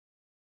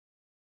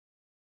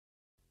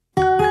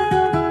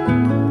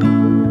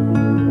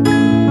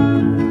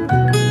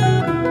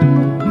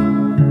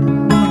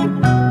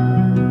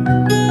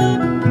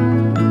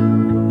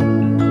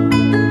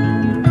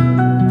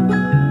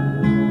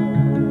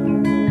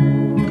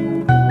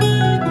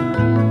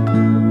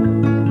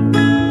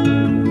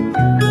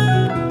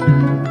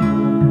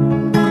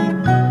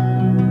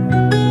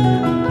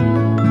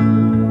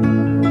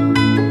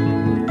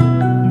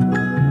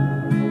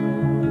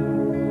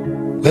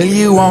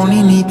You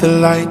only need the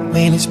light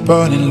when it's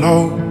burning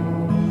low.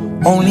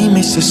 Only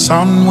miss the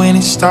sun when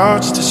it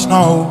starts to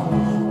snow.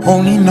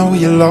 Only know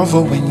you love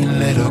her when you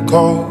let her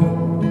go.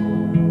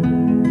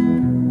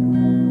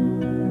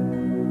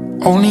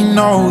 Only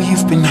know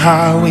you've been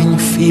high when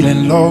you're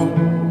feeling low.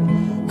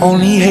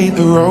 Only hate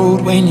the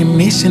road when you're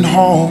missing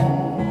home.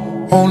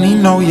 Only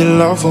know you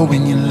love her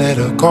when you let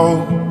her go.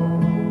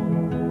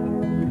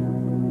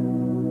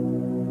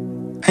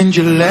 And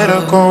you let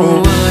her go.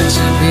 आज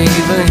भी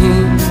वहीं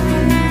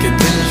कि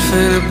दिल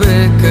फिर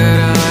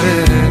बेकरार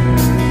है।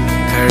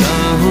 खड़ा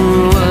हूँ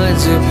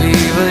आज भी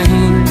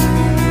वहीं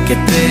कि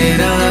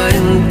तेरा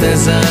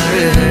इंतजार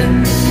है।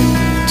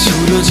 छू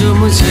लो जो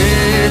मुझे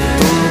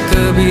तुम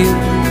कभी,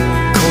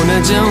 खो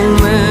न जाऊं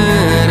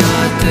मैं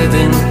रात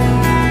दिन।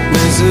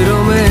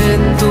 नजरों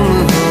में तुम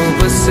हो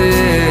बसे,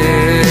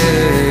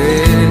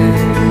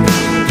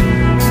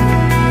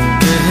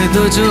 कह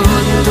दो जो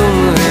तुम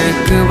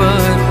एक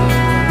बार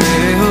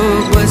मेरे हो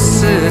बस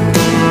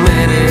तुम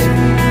मेरे।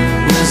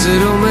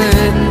 नजरों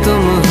में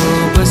तुम हो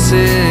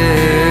बसे।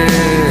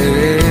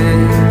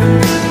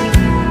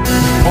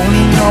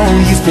 Only know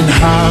you've been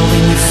high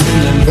when you're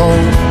feeling low.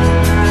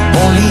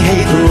 Only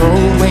hate the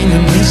road when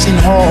you're missing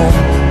home.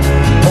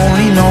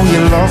 Only know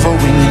you love her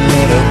when you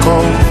let her go.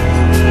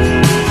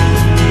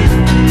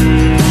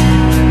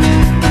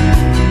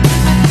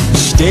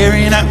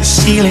 Staring at the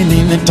ceiling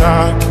in the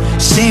dark,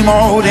 same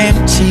old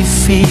empty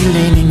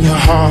feeling in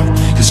your heart.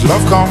 'Cause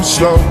love comes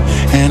slow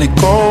and it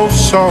goes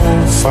so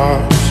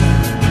fast.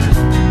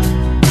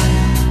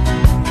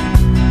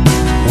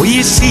 Will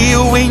you see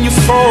her when you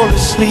fall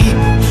asleep?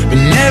 But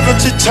never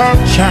to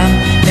touch and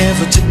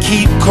never to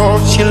keep.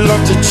 'Cause you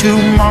loved her too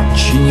much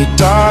and you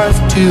dive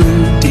too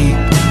deep.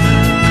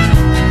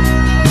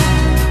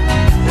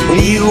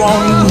 Will you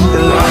only need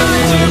the light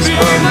when it's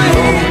burning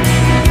low?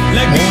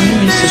 Only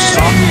miss the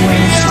sun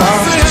when it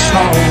starts to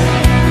snow.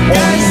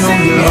 Only know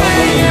you love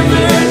her when you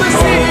let her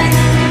go.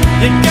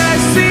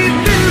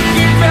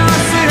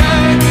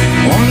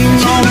 Only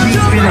know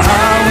you've been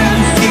high when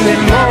you're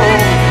feeling low.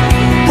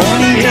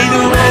 Only hate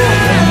the road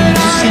when you're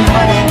missing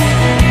home.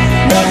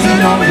 Only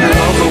know you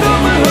love her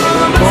when you let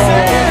her go.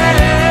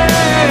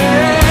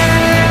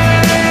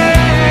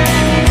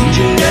 And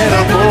you let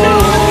her go.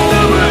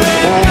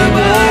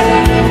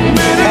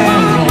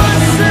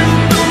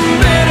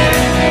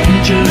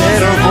 And you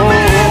let her go.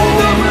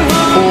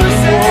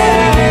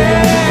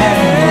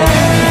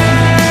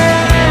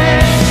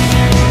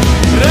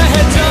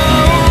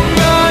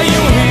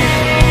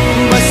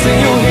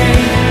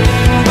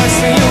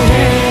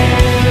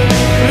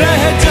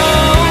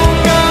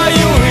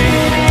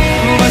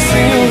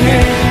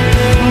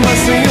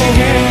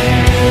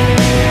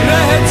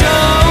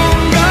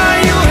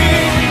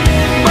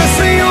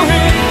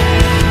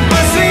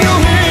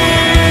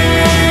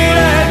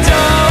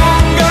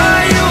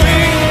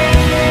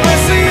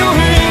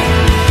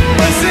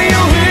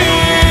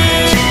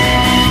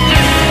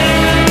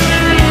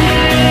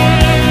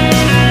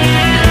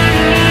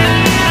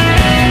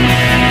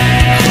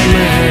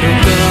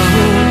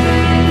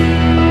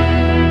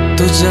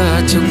 जा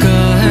चुका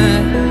है,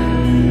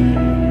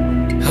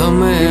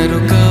 हमें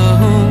रुका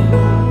हूँ,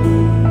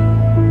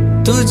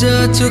 तू जा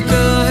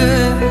चुका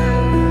है।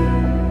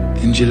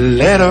 And you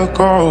let her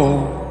go.